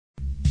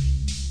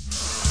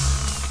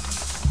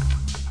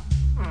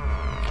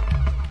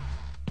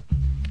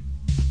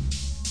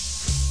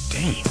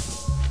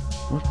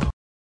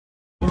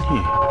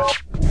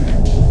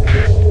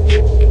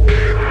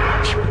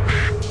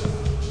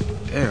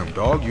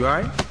dog? You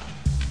alright?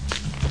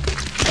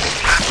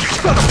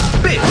 Son of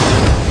a bitch!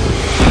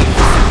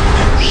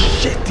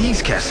 Shit,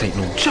 these cats ain't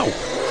no joke.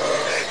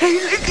 Hey,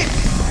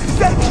 is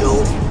that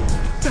you?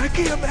 Back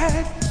here,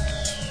 man.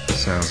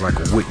 Sounds like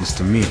a witness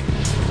to me.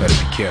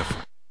 Better be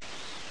careful.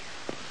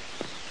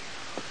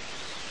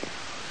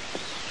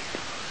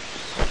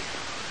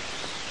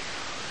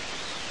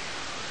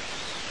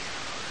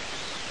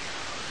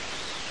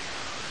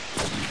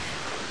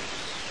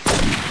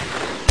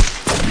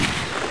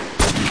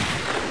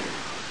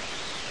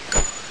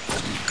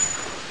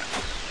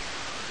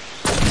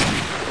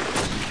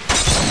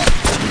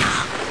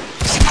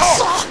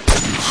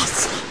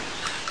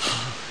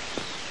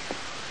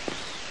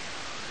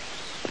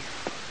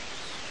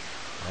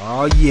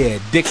 Oh yeah,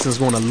 Dixon's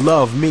gonna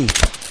love me.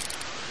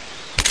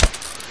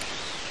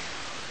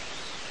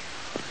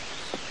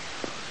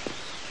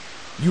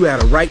 You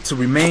had a right to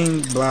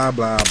remain, blah,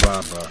 blah,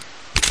 blah, blah.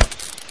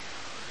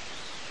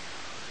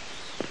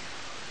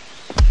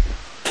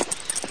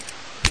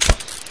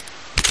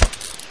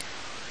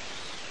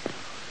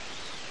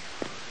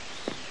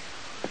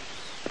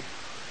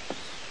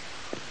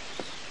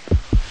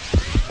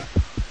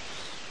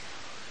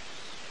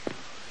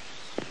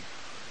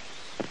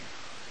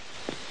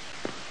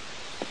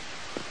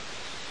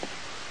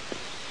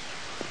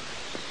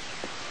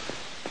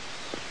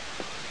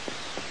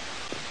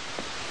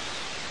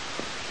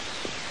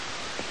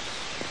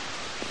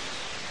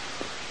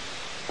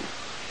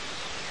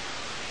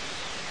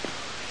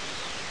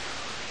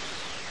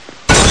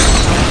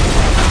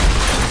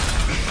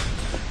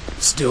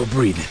 Still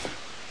breathing.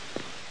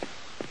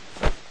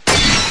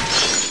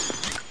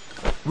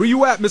 Where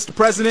you at, Mr.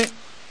 President?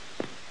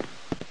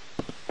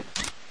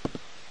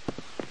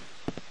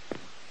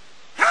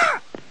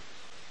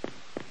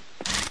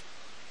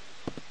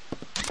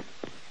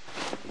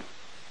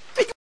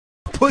 Hey, you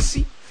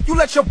pussy! You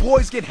let your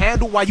boys get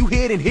handled while you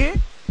hid in here?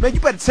 Man, you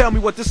better tell me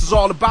what this is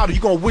all about or you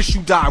gonna wish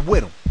you died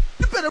with them.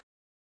 You better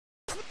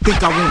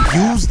Think I won't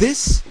use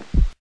this?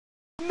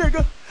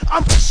 nigga,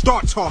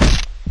 Start talking.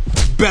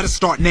 Better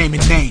start naming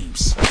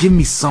names. Give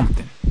me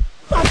something.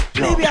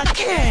 maybe I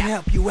can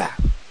help you out.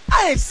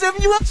 I ain't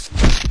serving you up.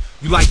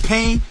 You like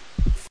pain?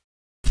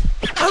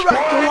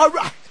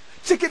 Alright.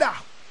 Check it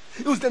out.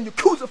 It was them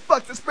Yakuza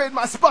fucks that sprayed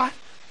my spot.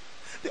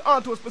 They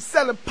onto us for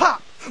selling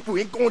pop.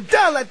 We ain't going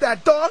down like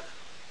that, dog.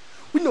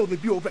 We know they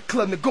be over at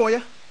Club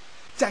Nagoya.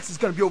 Jackson's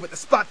gonna be over at the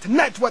spot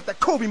tonight to watch that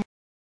Kobe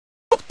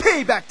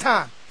payback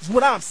time, is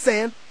what I'm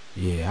saying.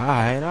 Yeah,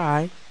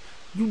 alright.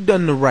 You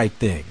done the right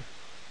thing.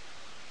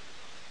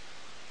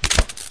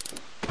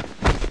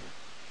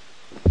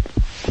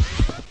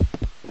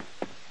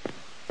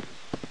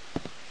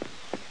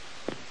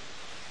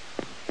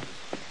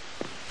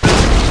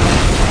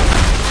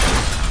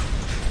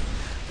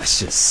 That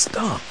shit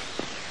stunk.